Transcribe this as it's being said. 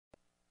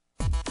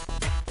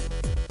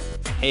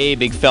Hey,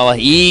 big fella.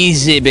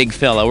 Easy, big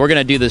fella. We're going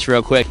to do this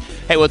real quick.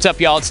 Hey, what's up,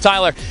 y'all? It's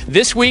Tyler.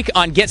 This week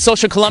on Get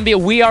Social Columbia,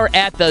 we are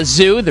at the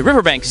zoo, the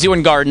Riverbanks Zoo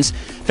and Gardens.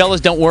 Fellas,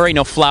 don't worry,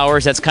 no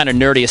flowers. That's kind of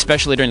nerdy,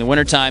 especially during the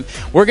wintertime.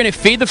 We're going to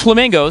feed the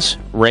flamingos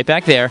right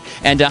back there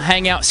and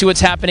hang out, see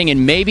what's happening,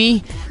 and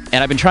maybe,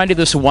 and I've been trying to do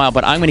this a while,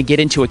 but I'm going to get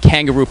into a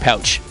kangaroo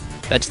pouch.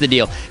 That's the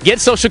deal. Get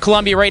Social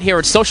Columbia right here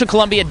at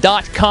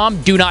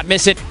socialcolumbia.com. Do not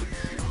miss it.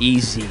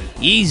 Easy,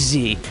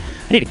 easy.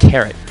 I need a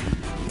carrot.